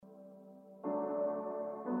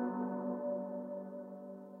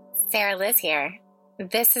Sarah Liz here.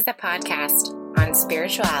 This is a podcast on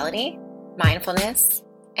spirituality, mindfulness,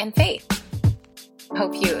 and faith.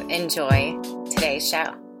 Hope you enjoy today's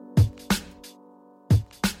show.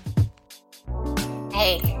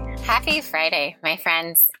 Hey, happy Friday, my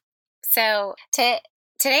friends. So today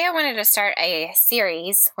I wanted to start a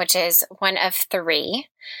series, which is one of 3,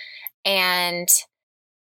 and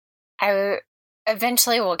I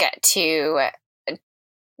eventually will get to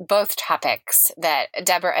both topics that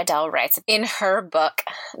Deborah Adele writes in her book,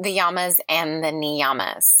 The Yamas and the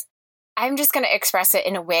Niyamas. I'm just going to express it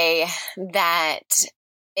in a way that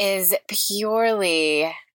is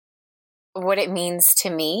purely what it means to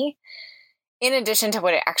me, in addition to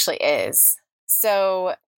what it actually is.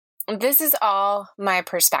 So this is all my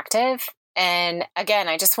perspective. And again,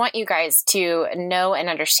 I just want you guys to know and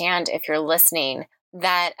understand, if you're listening,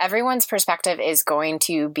 that everyone's perspective is going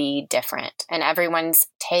to be different and everyone's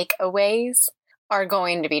takeaways are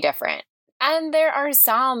going to be different. And there are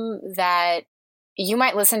some that you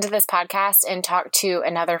might listen to this podcast and talk to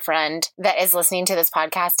another friend that is listening to this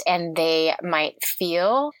podcast, and they might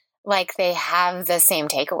feel like they have the same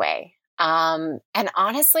takeaway. And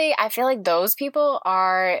honestly, I feel like those people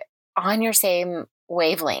are on your same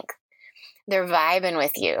wavelength. They're vibing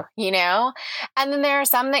with you, you know? And then there are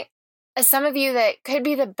some of you that could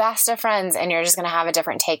be the best of friends and you're just going to have a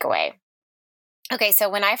different takeaway. Okay, so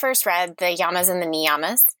when I first read The Yamas and the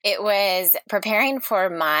Niyamas, it was preparing for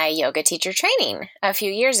my yoga teacher training a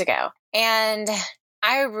few years ago. And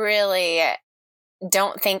I really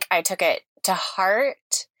don't think I took it to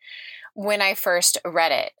heart when I first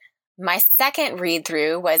read it. My second read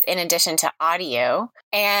through was in addition to audio,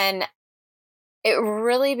 and it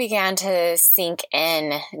really began to sink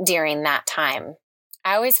in during that time.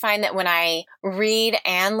 I always find that when I read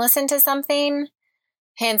and listen to something,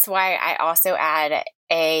 hence why I also add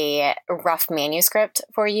a rough manuscript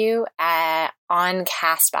for you on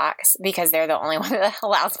Castbox, because they're the only one that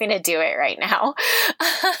allows me to do it right now.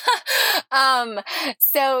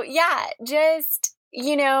 So yeah, just,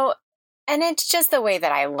 you know, and it's just the way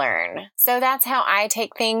that I learn. So that's how I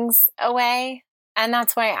take things away. And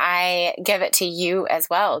that's why I give it to you as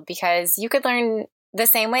well, because you could learn the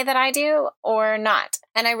same way that I do or not.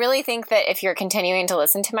 And I really think that if you're continuing to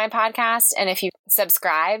listen to my podcast and if you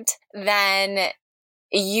subscribed, then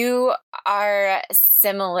you are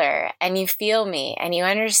similar and you feel me and you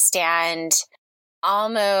understand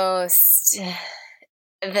almost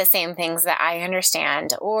the same things that I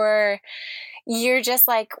understand, or you're just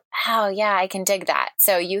like, oh yeah, I can dig that.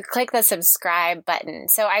 So you click the subscribe button.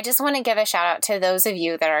 So I just want to give a shout out to those of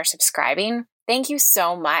you that are subscribing. Thank you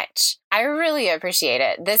so much. I really appreciate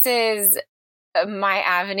it. This is my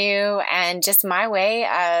avenue and just my way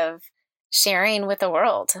of sharing with the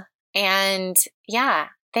world. And yeah,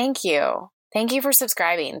 thank you. Thank you for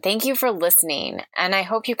subscribing. Thank you for listening. And I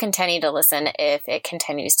hope you continue to listen if it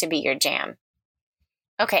continues to be your jam.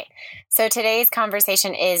 Okay, so today's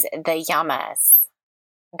conversation is the Yamas.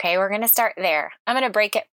 Okay, we're going to start there. I'm going to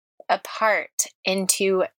break it apart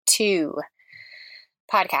into 2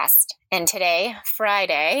 podcasts. And today,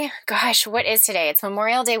 Friday, gosh, what is today? It's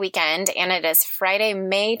Memorial Day weekend, and it is Friday,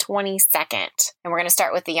 May 22nd. And we're going to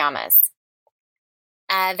start with the Yamas.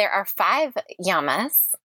 There are 5 Yamas,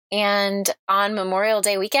 and on Memorial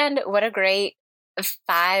Day weekend, what a great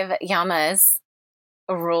 5 Yamas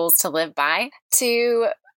rules to live by, to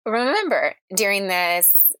remember during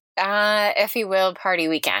this, if you will, party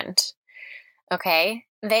weekend. Okay?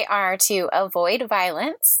 They are to avoid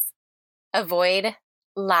violence, avoid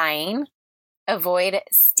lying, avoid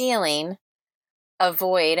stealing,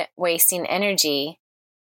 avoid wasting energy,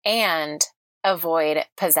 and avoid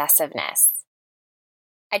possessiveness.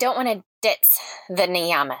 I don't want to ditz the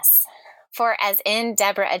Niyamas, for as in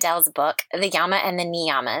Deborah Adele's book, The Yama and the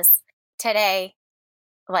Niyamas, today,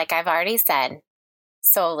 like I've already said,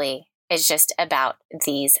 solely is just about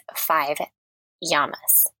these 5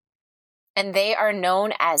 Yamas. And they are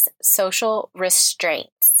known as social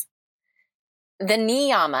restraints. The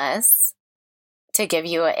Niyamas, to give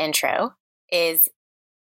you an intro, is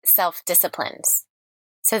self-disciplines.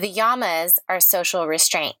 So the Yamas are social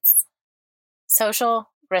restraints. Social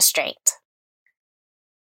restraint.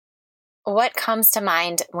 What comes to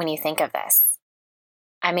mind when you think of this?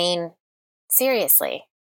 I mean, seriously.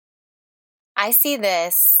 I see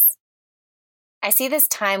this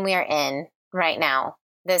time we are in right now,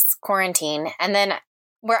 this quarantine, and then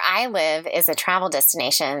where I live is a travel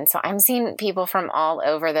destination. So I'm seeing people from all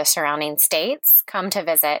over the surrounding states come to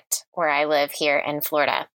visit where I live here in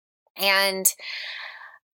Florida. And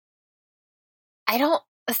I don't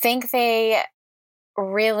think they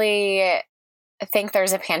really think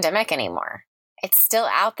there's a pandemic anymore. It's still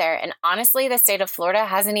out there. And honestly, the state of Florida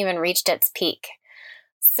hasn't even reached its peak.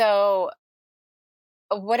 So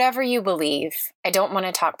whatever you believe, I don't want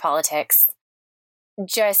to talk politics.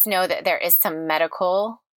 Just know that there is some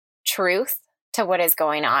medical truth to what is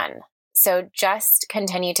going on. So just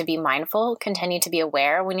continue to be mindful, continue to be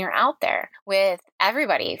aware when you're out there with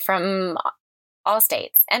everybody from all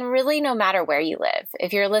states, and really no matter where you live.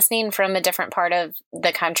 If you're listening from a different part of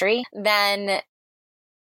the country, then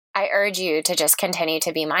I urge you to just continue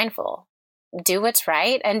to be mindful. Do what's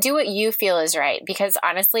right and do what you feel is right, because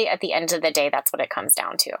honestly, at the end of the day, that's what it comes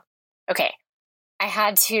down to. Okay, I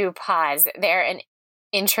had to pause there and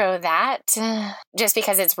intro that just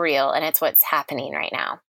because it's real and it's what's happening right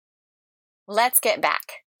now. Let's get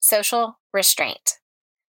back. Social restraint.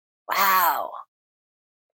 Wow.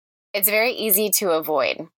 It's very easy to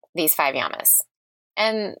avoid these 5 yamas.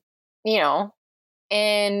 And, you know,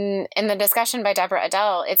 in the discussion by Deborah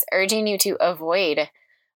Adele, it's urging you to avoid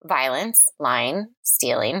violence, lying,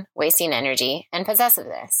 stealing, wasting energy, and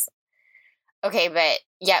possessiveness. Okay, but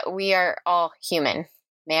yet we are all human.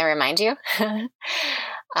 May I remind you?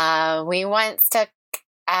 We once took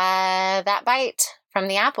that bite from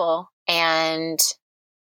the apple, and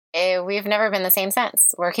we've never been the same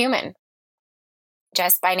since. We're human,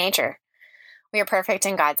 just by nature. We are perfect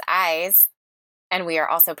in God's eyes, and we are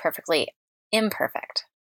also perfectly imperfect.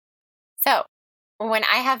 So, when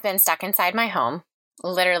I have been stuck inside my home,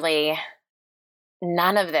 literally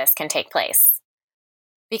none of this can take place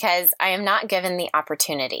because I am not given the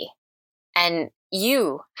opportunity, and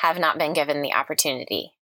you have not been given the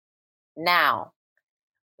opportunity. Now,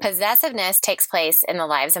 possessiveness takes place in the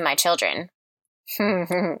lives of my children.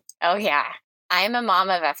 Oh yeah, I am a mom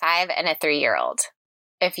of a 5 and a 3-year-old.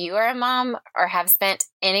 If you are a mom or have spent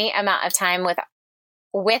any amount of time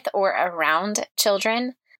with or around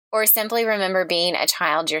children, or simply remember being a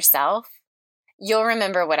child yourself, you'll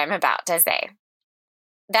remember what I'm about to say.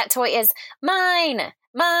 That toy is mine,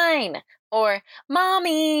 or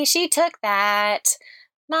mommy, she took that.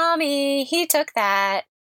 Mommy, he took that.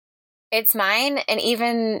 It's mine, and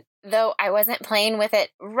even though I wasn't playing with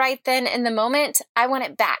it right then in the moment, I want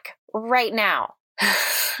it back right now.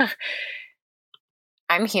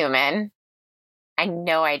 I'm human. I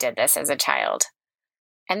know I did this as a child.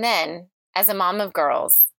 And then, as a mom of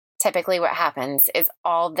girls, typically what happens is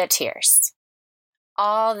all the tears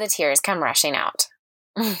come rushing out.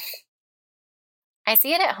 I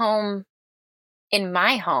see it at home, in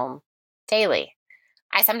my home, daily.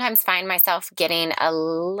 I sometimes find myself getting a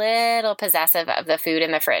little possessive of the food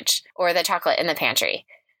in the fridge or the chocolate in the pantry.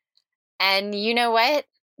 And you know what?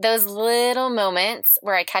 Those little moments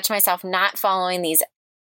where I catch myself not following these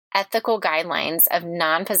ethical guidelines of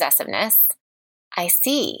non-possessiveness, I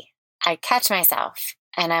catch myself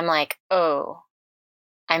and I'm like, oh,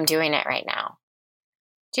 I'm doing it right now.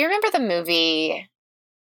 Do you remember the movie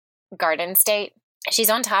Garden State? She's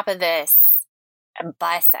on top of this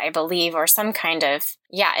bus, I believe, or some kind of,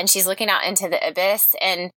 and she's looking out into the abyss,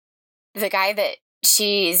 and the guy that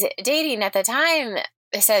she's dating at the time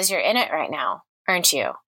says, "You're in it right now, aren't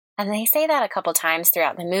you?" And they say that a couple times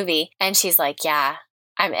throughout the movie, and she's like, "Yeah,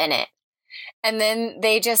 I'm in it." And then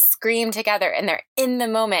they just scream together, and they're in the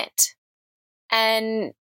moment.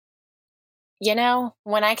 And, you know,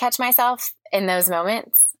 when I catch myself in those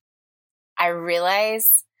moments, I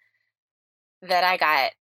realize that I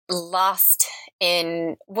got lost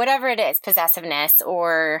in whatever it is, possessiveness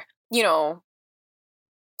or, you know,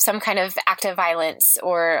 some kind of act of violence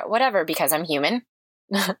or whatever, because I'm human.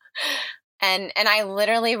 And I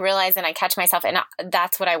literally realize, and I catch myself, and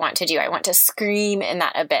that's what I want to do. I want to scream in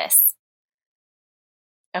that abyss.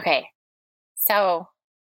 Okay, so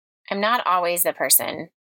I'm not always the person.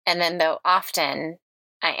 And then though often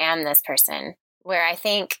I am this person where I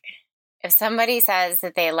think if somebody says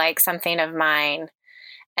that they like something of mine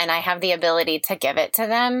and I have the ability to give it to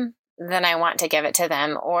them, then I want to give it to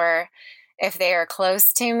them. Or if they are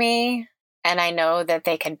close to me and I know that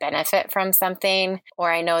they could benefit from something, or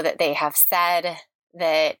I know that they have said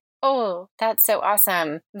that, oh, that's so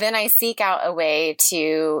awesome, then I seek out a way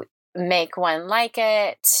to make one like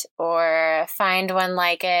it or find one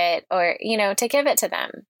like it, or, you know, to give it to them,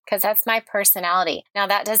 because that's my personality. Now,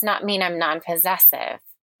 that does not mean I'm non-possessive,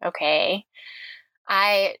 okay?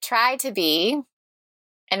 I try to be,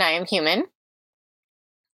 and I am human,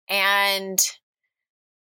 and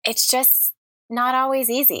it's just not always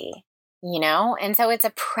easy, you know? And so it's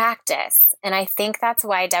a practice. And I think that's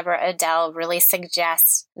why Deborah Adele really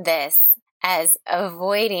suggests this as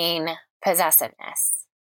avoiding possessiveness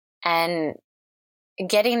and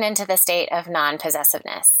getting into the state of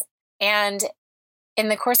non-possessiveness. And in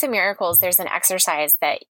the Course in Miracles, there's an exercise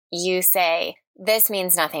that you say, this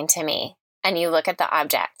means nothing to me. And you look at the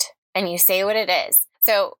object and you say what it is.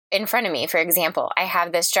 So in front of me, for example, I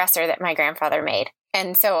have this dresser that my grandfather made.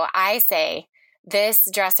 And so I say, this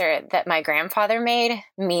dresser that my grandfather made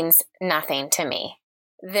means nothing to me.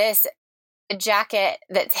 This jacket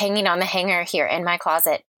that's hanging on the hanger here in my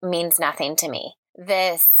closet means nothing to me.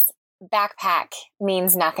 This backpack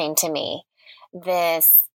means nothing to me.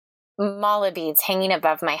 This mala beads hanging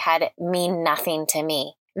above my head mean nothing to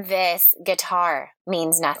me. This guitar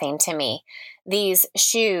means nothing to me. These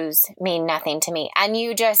shoes mean nothing to me. And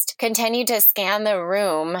you just continue to scan the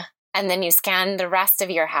room, and then you scan the rest of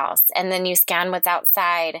your house, and then you scan what's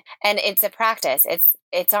outside. And it's a practice.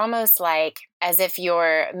 It's almost like as if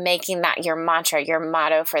you're making that your mantra, your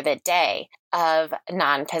motto for the day of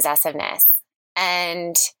non-possessiveness.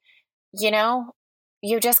 And,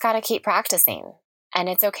 you just got to keep practicing. And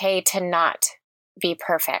it's okay to not be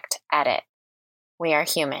perfect at it. We are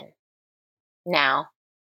human. Now,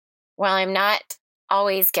 while I'm not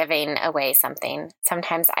always giving away something,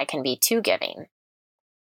 sometimes I can be too giving.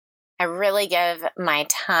 I really give my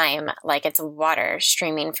time like it's water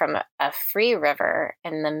streaming from a free river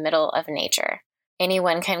in the middle of nature.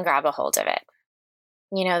 Anyone can grab a hold of it.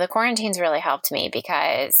 The quarantine's really helped me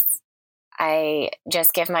because I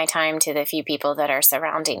just give my time to the few people that are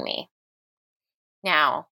surrounding me.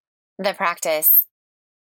 Now, the practice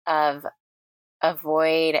of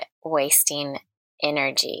avoid wasting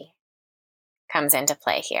energy comes into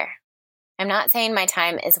play here. I'm not saying my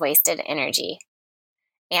time is wasted energy.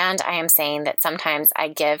 And I am saying that sometimes I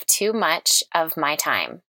give too much of my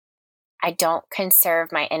time. I don't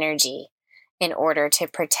conserve my energy in order to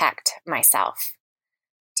protect myself.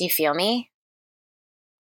 Do you feel me?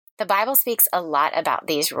 The Bible speaks a lot about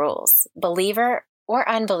these rules, believer or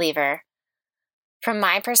unbeliever. From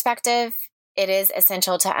my perspective, it is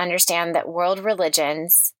essential to understand that world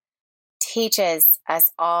religions teaches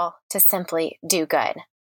us all to simply do good.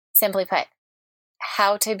 Simply put,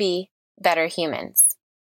 how to be better humans.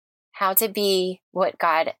 How to be what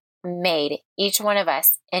God made each one of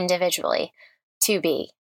us individually to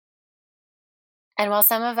be. And while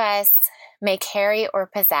some of us may carry or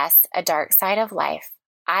possess a dark side of life,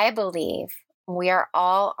 I believe we are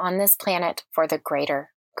all on this planet for the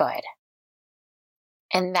greater good.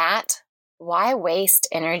 And that, why waste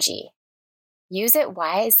energy? Use it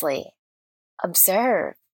wisely.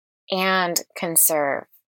 Observe and conserve.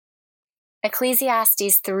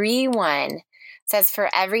 Ecclesiastes 3:1 says, "For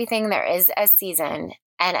everything there is a season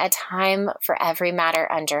and a time for every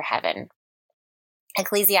matter under heaven."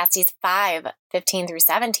 Ecclesiastes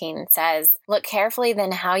 5:15-17 says, "Look carefully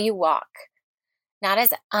then how you walk, not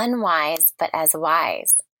as unwise, but as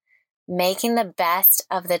wise, making the best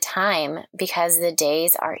of the time because the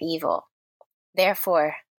days are evil.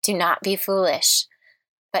 Therefore, do not be foolish,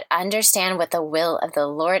 but understand what the will of the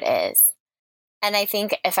Lord is." And I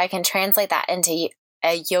think if I can translate that into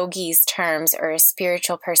a yogi's terms or a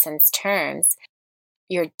spiritual person's terms,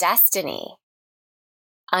 your destiny.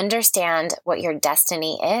 Understand what your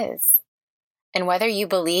destiny is. And whether you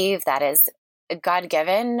believe that is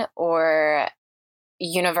God-given or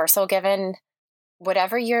universal given,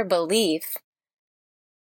 whatever your belief,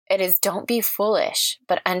 it is don't be foolish,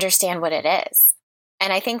 but understand what it is.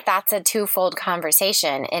 And I think that's a twofold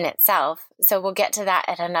conversation in itself. So we'll get to that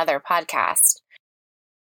at another podcast.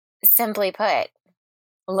 Simply put,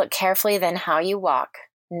 look carefully then how you walk,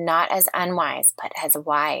 not as unwise, but as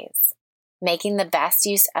wise, making the best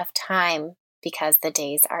use of time because the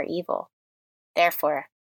days are evil. Therefore,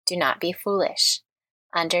 do not be foolish.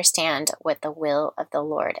 Understand what the will of the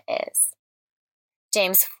Lord is.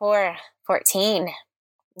 James 4:14.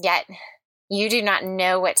 Yet you do not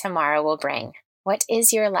know what tomorrow will bring. What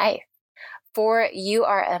is your life? For you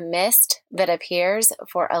are a mist that appears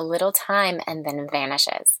for a little time and then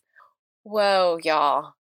vanishes. Whoa,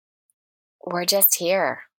 y'all. We're just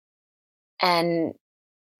here. And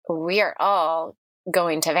we are all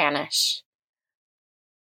going to vanish.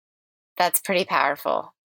 That's pretty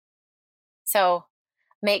powerful. So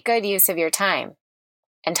make good use of your time.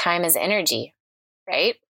 And time is energy,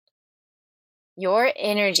 right? Your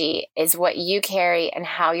energy is what you carry and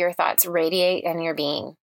how your thoughts radiate in your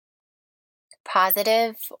being.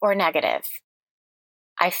 Positive or negative.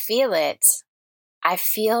 I feel it. I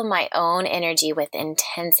feel my own energy with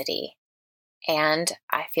intensity. And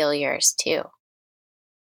I feel yours too.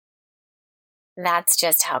 That's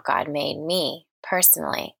just how God made me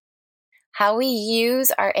personally. How we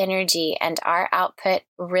use our energy and our output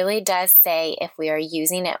really does say if we are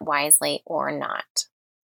using it wisely or not.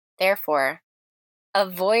 Therefore,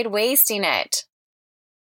 avoid wasting it.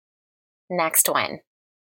 Next one.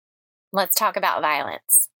 Let's talk about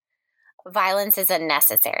violence. violence is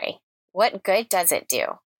unnecessary. What good does it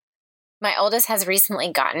do? My oldest has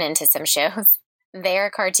recently gotten into some shows. They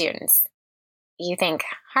are cartoons. You think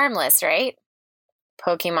harmless, right?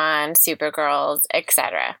 Pokemon, Supergirls,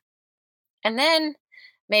 etc. And then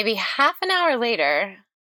maybe half an hour later,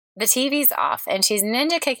 the TV's off and she's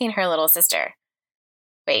ninja kicking her little sister.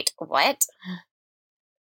 Wait, what?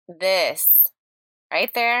 This,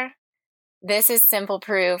 right there, this is simple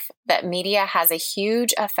proof that media has a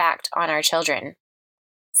huge effect on our children.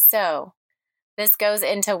 So, this goes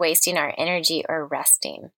into wasting our energy or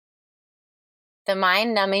resting. The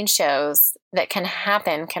mind-numbing shows that can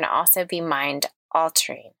happen can also be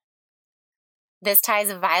mind-altering. This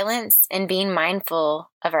ties violence and being mindful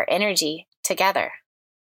of our energy together.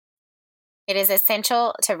 It is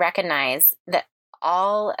essential to recognize that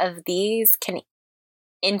all of these can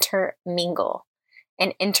intermingle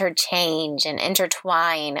and interchange and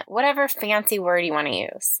intertwine, whatever fancy word you want to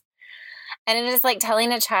use. And it is like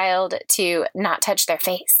telling a child to not touch their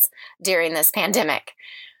face during this pandemic.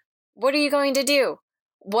 What are you going to do?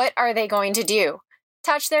 What are they going to do?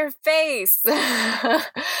 Touch their face.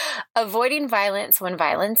 Avoiding violence when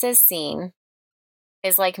violence is seen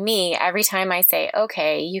is like me every time I say,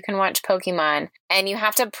 okay, you can watch Pokemon and you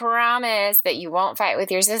have to promise that you won't fight with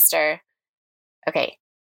your sister. Okay,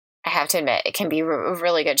 I have to admit, it can be a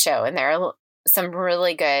really good show and there are some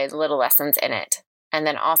really good little lessons in it. And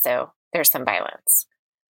then also, there's some violence.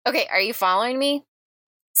 Okay, are you following me?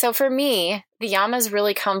 So for me, the Yamas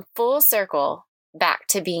really come full circle back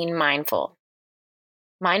to being mindful.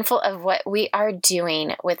 Mindful of what we are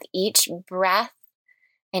doing with each breath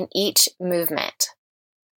and each movement.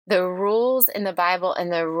 The rules in the Bible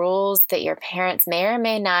and the rules that your parents may or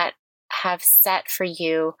may not have set for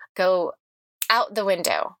you go out the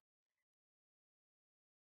window.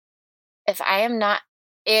 If I am not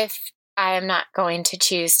going to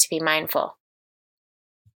choose to be mindful.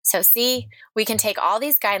 So see, we can take all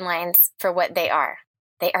these guidelines for what they are.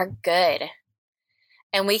 They are good.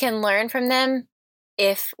 And we can learn from them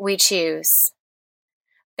if we choose,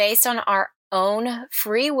 based on our own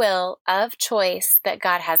free will of choice that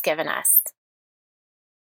God has given us.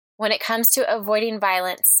 When it comes to avoiding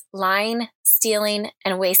violence, lying, stealing,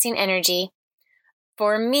 and wasting energy,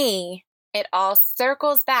 for me, it all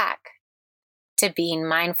circles back to being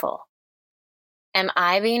mindful. Am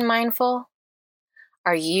I being mindful?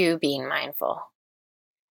 Are you being mindful?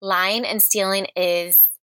 Lying and stealing is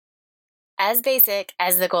as basic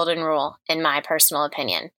as the golden rule, in my personal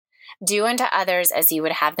opinion. Do unto others as you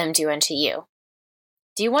would have them do unto you.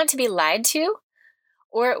 Do you want to be lied to?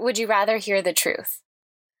 Or would you rather hear the truth?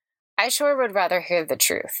 I sure would rather hear the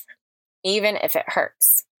truth, even if it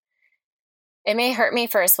hurts. It may hurt me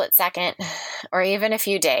for a split second, or even a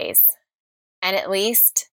few days. And at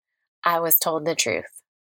least I was told the truth.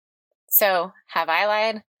 So, have I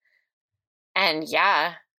lied? And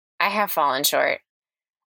yeah, I have fallen short.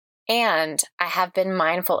 And I have been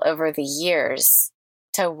mindful over the years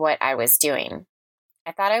to what I was doing.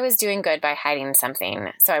 I thought I was doing good by hiding something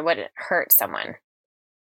so I wouldn't hurt someone.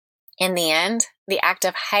 In the end, the act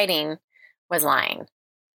of hiding was lying.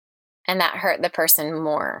 And that hurt the person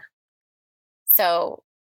more. So,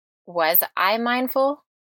 was I mindful?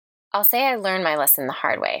 I'll say I learned my lesson the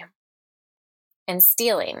hard way. And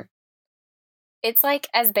stealing. It's like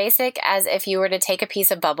as basic as if you were to take a piece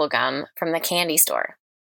of bubble gum from the candy store.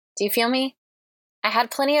 Do you feel me? I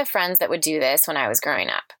had plenty of friends that would do this when I was growing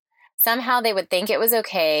up. Somehow they would think it was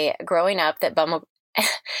okay growing up that bubble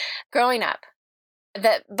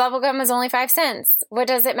gum was only 5 cents. What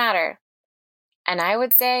does it matter? And I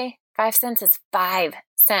would say 5 cents is 5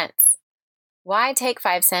 cents. Why take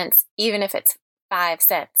 5 cents even if it's 5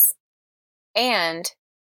 cents? And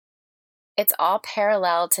it's all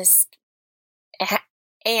parallel to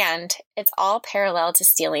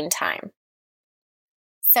stealing time.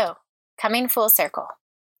 So, coming full circle,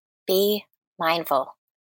 be mindful.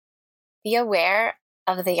 Be aware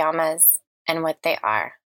of the yamas and what they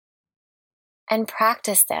are. And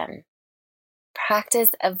practice them.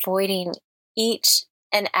 Practice avoiding each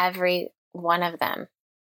and every one of them.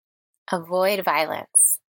 Avoid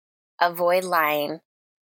violence. Avoid lying.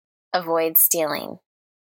 Avoid stealing.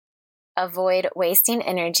 Avoid wasting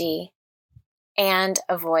energy. And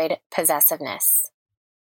avoid possessiveness.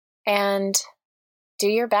 And do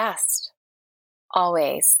your best.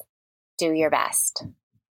 Always do your best.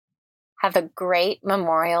 Have a great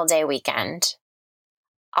Memorial Day weekend.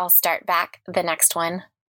 I'll start back the next one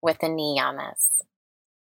with the Yamas.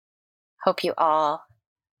 Hope you all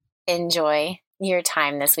enjoy your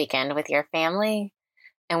time this weekend with your family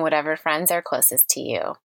and whatever friends are closest to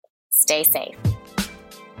you. Stay safe.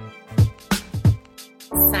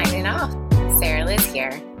 Signing signing off. Sarah Liz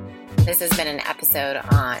here. This has been an episode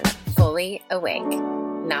on Fully Awake.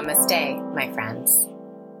 Namaste, my friends.